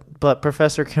 but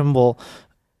Professor Kimball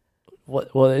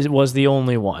was the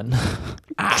only one.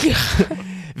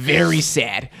 Very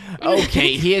sad.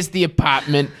 Okay, here's the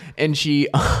apartment, and she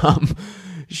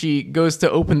goes to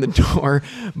open the door,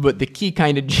 but the key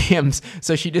kind of jams,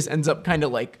 so she just ends up kind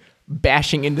of like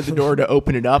bashing into the door to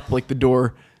open it up. Like the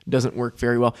door doesn't work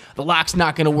very well. The lock's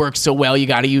not going to work so well. You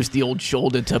got to use the old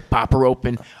shoulder to pop her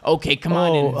open. Okay, come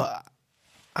on in.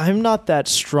 I'm not that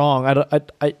strong.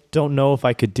 I don't know if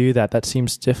I could do that. That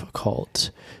seems difficult.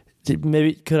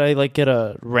 Maybe could I like get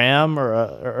a ram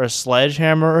or a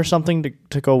sledgehammer or something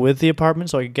to go with the apartment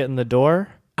so I could get in the door?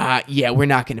 Yeah, we're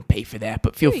not going to pay for that,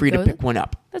 but feel There you free to go. pick one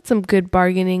up. That's some good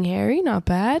bargaining, Harry. Not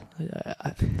bad.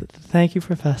 Thank you,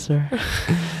 Professor.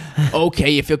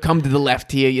 Okay, if you'll come to the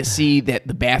left here, you see that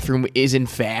the bathroom is in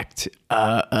fact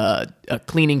a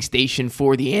cleaning station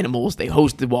for the animals. They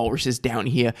host the walruses down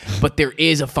here, but there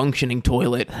is a functioning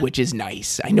toilet, which is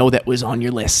nice. I know that was on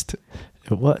your list.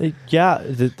 What? Yeah,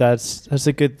 that's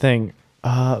a good thing.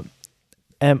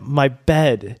 And my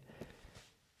bed,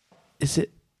 is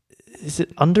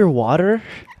it underwater?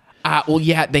 Well,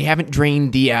 yeah, they haven't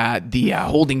drained the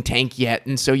holding tank yet,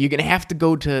 and so you're gonna have to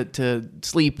go to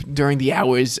sleep during the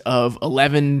hours of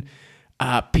 11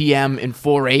 p.m. and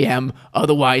 4 a.m.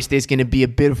 Otherwise, there's gonna be a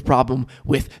bit of problem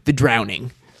with the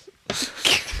drowning.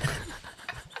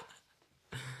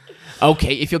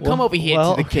 Okay, if you'll come over here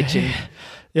to the kitchen.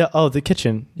 Yeah. Oh, the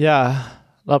kitchen. Yeah.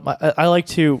 I like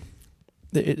to.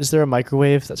 Is there a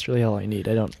microwave? That's really all I need.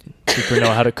 I don't super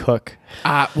know how to cook.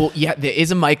 Well, yeah, there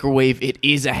is a microwave. It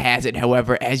is a hazard.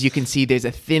 However, as you can see, there's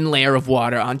a thin layer of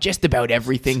water on just about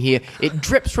everything here. It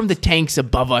drips from the tanks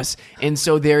above us, and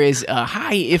so there is a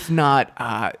high, if not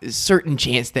certain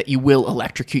chance that you will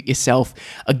electrocute yourself.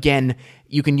 Again,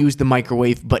 you can use the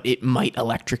microwave, but it might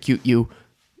electrocute you.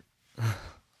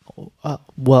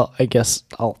 Well, I guess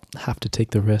I'll have to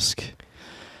take the risk.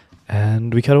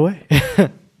 And we cut away.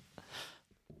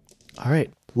 All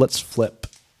right, let's flip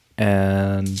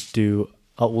and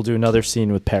we'll do another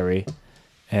scene with Perry,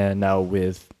 and now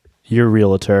with your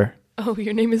realtor. Oh,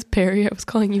 your name is Perry. I was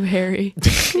calling you Harry.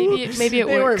 Maybe it They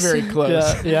weren't works. very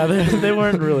close. Yeah, they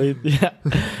weren't really. Yeah,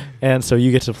 and so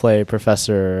you get to play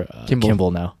Professor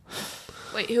Kimball now.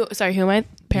 Wait, who am I?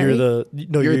 Perry. You're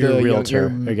the realtor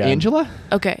again. Angela?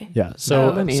 Okay. Yeah.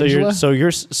 So then so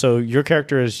Angela? your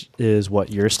character is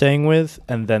what you're staying with,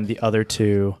 and then the other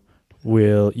two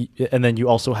will, and then you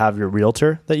also have your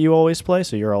realtor that you always play.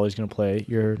 So you're always going to play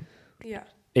your Yeah.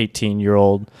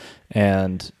 18-year-old,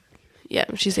 and Yeah,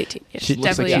 she's 18. Yeah, She she's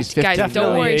looks like definitely. she's 15. Guys, don't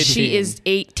Definitely worry. 18. She is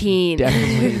 18.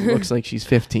 Definitely looks like she's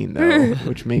 15, though,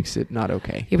 which makes it not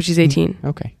okay. Yeah, but she's 18.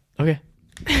 Okay. okay.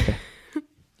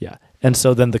 Yeah. And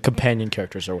so then the companion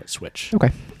characters are what switch. Okay.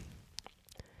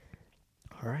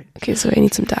 All right. Okay, so I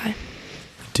need some dye.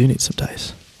 Do need some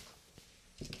dice.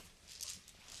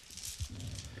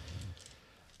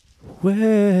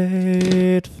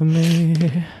 Wait for me.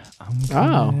 I'm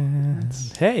coming.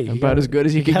 Hey, you About as good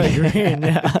as you can got a get. green.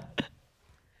 Yeah.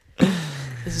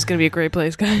 This is gonna be a great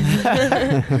place, guys.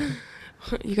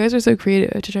 You guys are so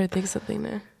creative to try to think of something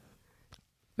now.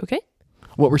 Okay.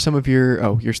 What were some of your...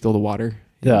 Oh, you're still the water.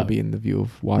 Yeah. You'll be in the view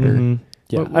of water. Mhm.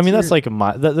 Yeah. What's I mean, that's your-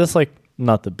 like that's like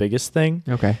not the biggest thing.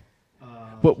 Okay.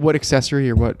 What accessory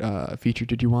or what feature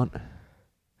did you want?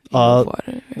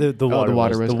 Water. The water,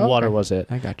 water was was- the water okay. was it.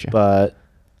 I got you. But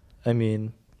I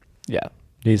mean, yeah,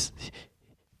 he's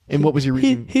And what was your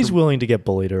reason? he's for- willing to get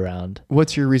bullied around.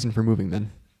 What's your reason for moving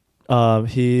then?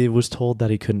 He was told that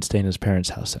he couldn't stay in his parents'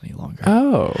 house any longer.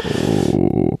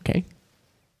 Oh, okay.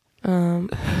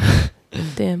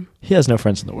 Damn. He has no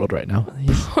friends in the world right now.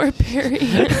 He's, Poor Perry.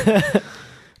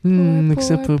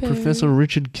 Except poor for Professor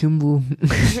Richard Kimball.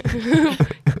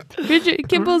 Richard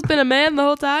Kimball's been a man the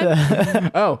whole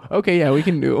time. Oh, okay, yeah, we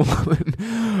can do it.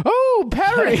 Oh,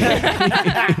 Perry!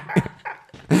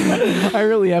 I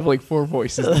really have like 4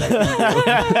 voices.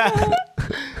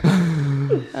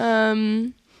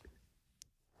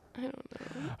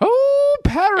 Oh,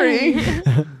 Perry!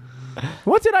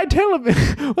 What did I tell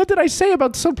him? What did I say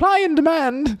about supply and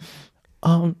demand?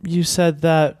 you said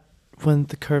that when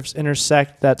the curves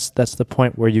intersect, that's the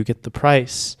point where you get the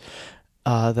price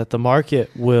that the market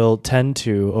will tend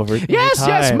to over Yes,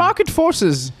 time. market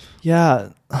forces. Yeah,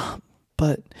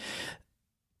 but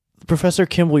Professor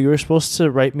Kimball, you were supposed to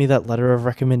write me that letter of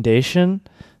recommendation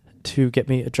to get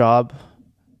me a job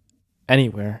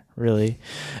anywhere, really,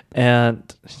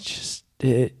 and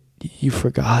you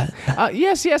forgot.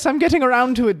 Yes, I'm getting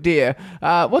around to it, dear.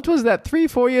 What was that,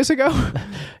 3-4 years ago?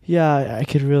 Yeah, I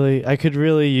could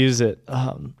really use it.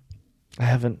 I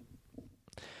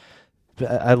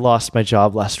lost my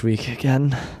job last week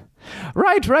again.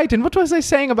 Right. And what was I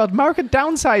saying about market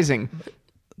downsizing?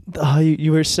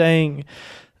 You were saying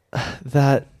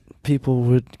that people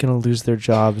were going to lose their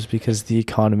jobs because the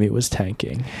economy was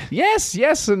tanking. Yes,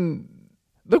 and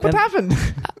look what happened.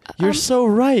 You're so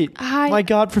right. Hi. My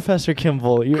God, Professor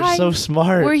Kimball, you're Hi. so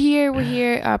smart. We're here.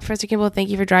 Professor Kimball, thank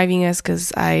you for driving us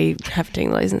because I haven't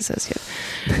taken the licenses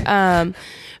yet.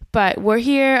 But we're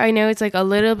here. I know it's like a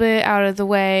little bit out of the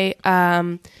way,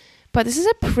 but this is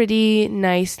a pretty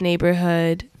nice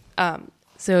neighborhood.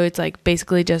 So it's like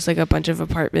basically just like a bunch of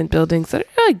apartment buildings that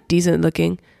are like decent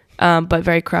looking, but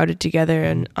very crowded together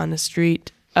and on a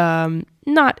street.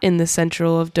 Not in the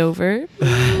central of Dover,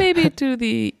 maybe to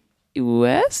the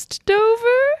west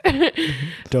Dover.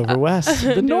 Dover West.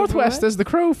 The Northwest as the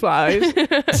crow flies.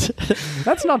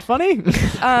 That's not funny.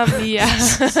 Yeah.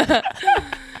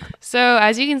 So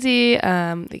as you can see, get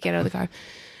out of the car.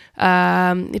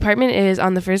 The apartment is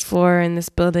on the first floor in this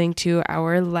building to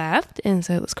our left, and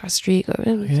so let's cross the street. Go.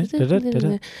 Yeah.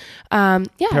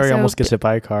 Perry so almost gets hit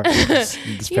by a car. This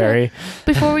Yeah. Perry.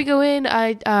 Before we go in,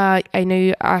 I know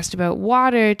you asked about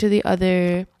water to the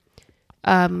other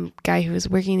guy who was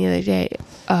working the other day.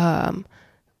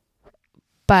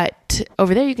 But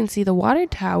over there you can see the water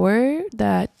tower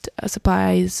that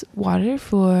supplies water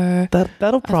for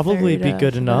That'll probably third be of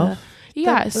good the- enough.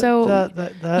 Yeah, so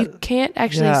you can't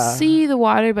actually see the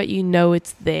water, but you know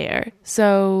it's there.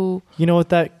 So You know what?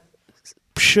 That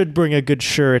should bring a good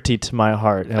surety to my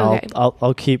heart, and Okay.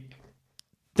 I'll keep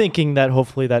thinking that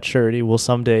hopefully that surety will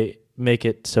someday make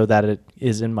it so that it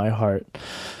is in my heart.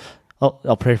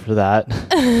 I'll pray for that.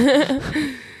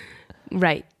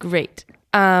 right, great.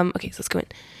 Okay, so let's go in.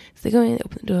 So they go in, they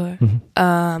open the door.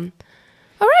 Mhm.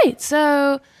 All right,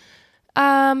 so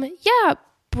yeah,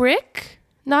 brick.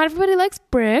 Not everybody likes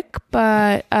brick,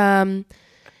 but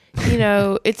you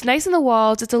know, it's nice in the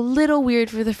walls. It's a little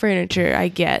weird for the furniture, I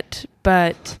get,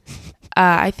 but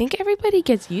I think everybody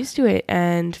gets used to it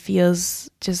and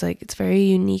feels just like it's a very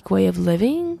unique way of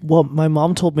living. Well, my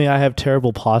mom told me I have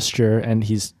terrible posture, and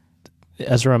he's,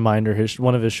 as a reminder,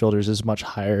 one of his shoulders is much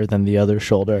higher than the other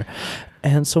shoulder.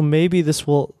 And so maybe this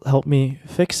will help me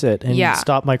fix it and Yeah.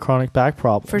 stop my chronic back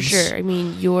problems. For sure. I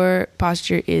mean, your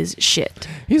posture is shit.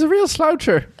 He's a real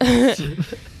sloucher.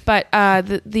 But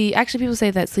the actually people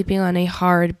say that sleeping on a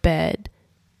hard bed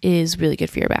is really good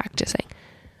for your back. Just saying.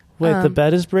 Wait, the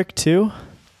bed is brick too?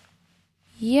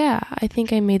 Yeah, I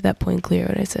think I made that point clear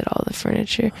when I said all the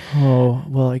furniture. Oh,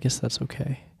 well, I guess that's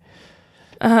okay.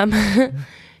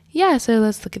 Yeah, so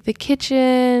let's look at the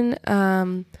kitchen.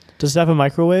 Does it have a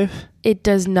microwave? It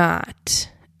does not.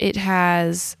 It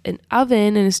has an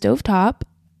oven and a stovetop.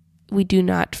 We do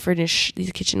not furnish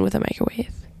the kitchen with a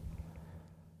microwave.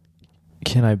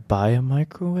 Can I buy a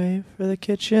microwave for the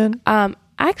kitchen?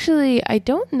 Actually, I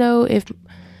don't know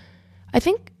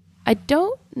I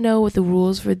don't know what the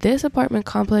rules for this apartment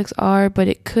complex are, but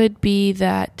it could be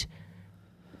that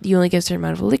you only get a certain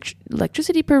amount of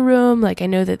electricity per room. Like, I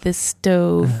know that this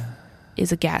stove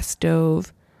is a gas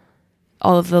stove.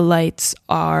 All of the lights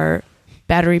are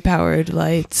battery-powered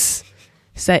lights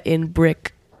set in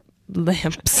brick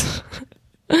lamps.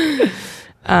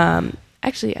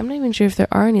 Actually, I'm not even sure if there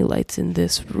are any lights in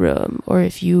this room or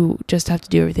if you just have to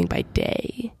do everything by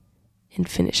day and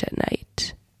finish at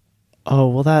night. Oh,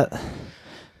 well,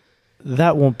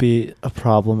 that won't be a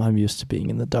problem. I'm used to being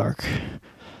in the dark.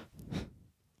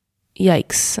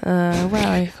 Yikes. Well,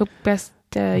 I hope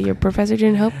your professor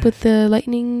didn't help with the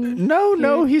lightning.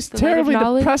 No, he's The light of terribly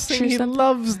knowledge depressing. or He something?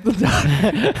 loves the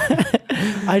dark.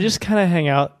 I just kind of hang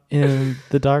out in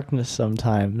the darkness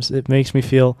sometimes. It makes me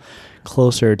feel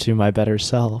closer to my better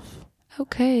self,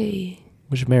 Okay.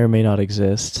 which may or may not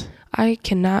exist. I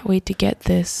cannot wait to get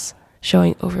this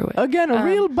showing over with. Again, a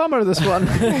real bummer, this one.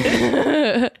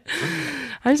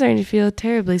 I'm starting to feel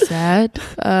terribly sad.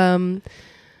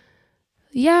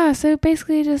 Yeah, so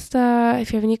basically just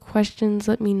if you have any questions,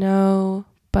 let me know.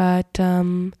 But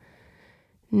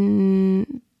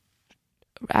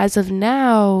as of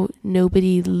now,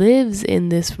 nobody lives in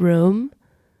this room.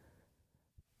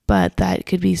 But that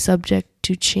could be subject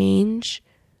to change.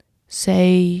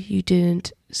 Say you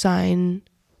didn't sign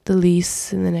the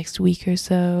lease in the next week or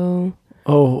so.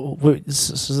 Oh, wait,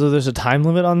 so there's a time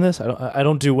limit on this? I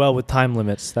don't do well with time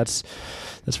limits. That's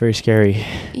very scary.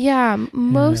 Yeah,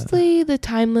 mostly the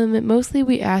time limit. Mostly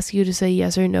we ask you to say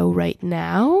yes or no right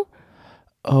now.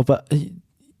 Oh, but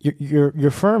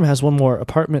your firm has one more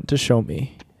apartment to show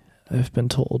me, I've been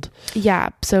told. Yeah,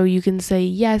 so you can say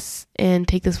yes and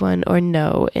take this one, or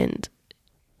no and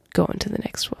go on to the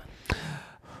next one.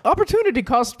 Opportunity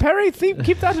cost, Perry.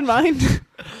 Keep that in mind.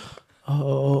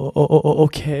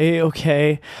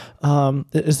 Okay.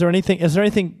 Is there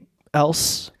anything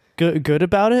else good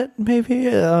about it? Maybe.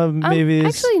 Maybe.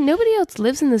 Actually, nobody else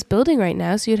lives in this building right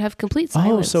now, so you'd have complete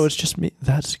silence. Oh, so it's just me.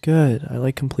 That's good. I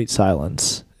like complete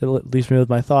silence. It leaves me with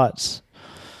my thoughts.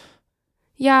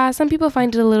 Yeah, some people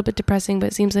find it a little bit depressing, but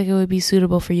it seems like it would be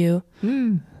suitable for you.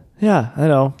 Yeah, I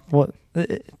know.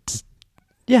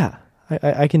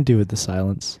 I can do with the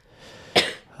silence.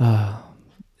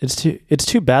 It's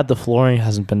too bad the flooring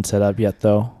hasn't been set up yet,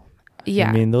 though. Yeah.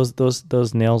 I mean,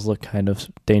 those nails look kind of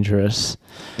dangerous.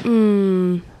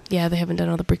 Yeah, they haven't done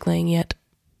all the bricklaying yet.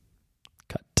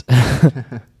 Cut.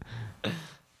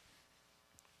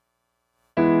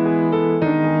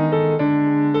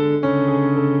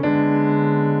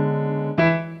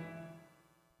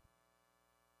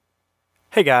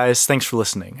 Hey guys, thanks for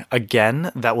listening.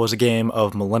 Again, that was a game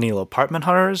of Millennial Apartment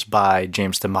Hunters by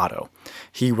James D'Amato.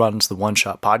 He runs the One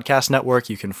Shot Podcast Network.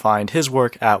 You can find his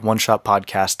work at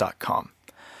oneshotpodcast.com.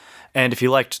 And if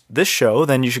you liked this show,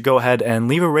 then you should go ahead and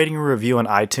leave a rating or review on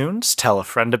iTunes, tell a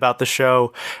friend about the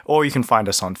show, or you can find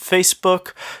us on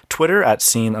Facebook, Twitter at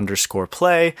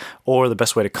scene_play, or the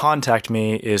best way to contact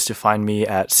me is to find me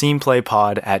at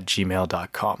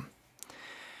sceneplaypod@gmail.com.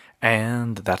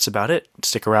 And that's about it.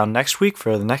 Stick around next week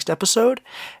for the next episode,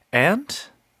 and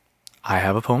I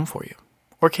have a poem for you.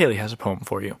 Or Kaylee has a poem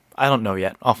for you. I don't know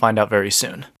yet. I'll find out very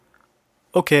soon.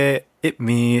 Okay, it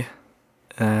me.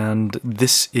 And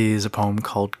this is a poem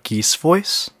called Geese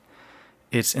Voice.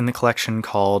 It's in the collection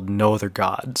called No Other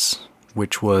Gods,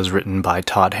 which was written by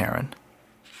Todd Herron.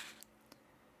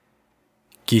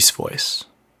 Geese Voice.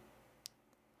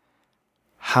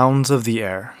 Hounds of the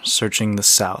air, searching the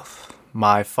south,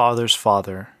 my father's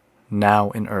father,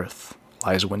 now in earth,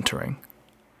 lies wintering.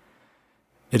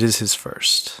 It is his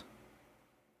first.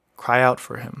 Cry out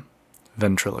for him,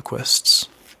 ventriloquists.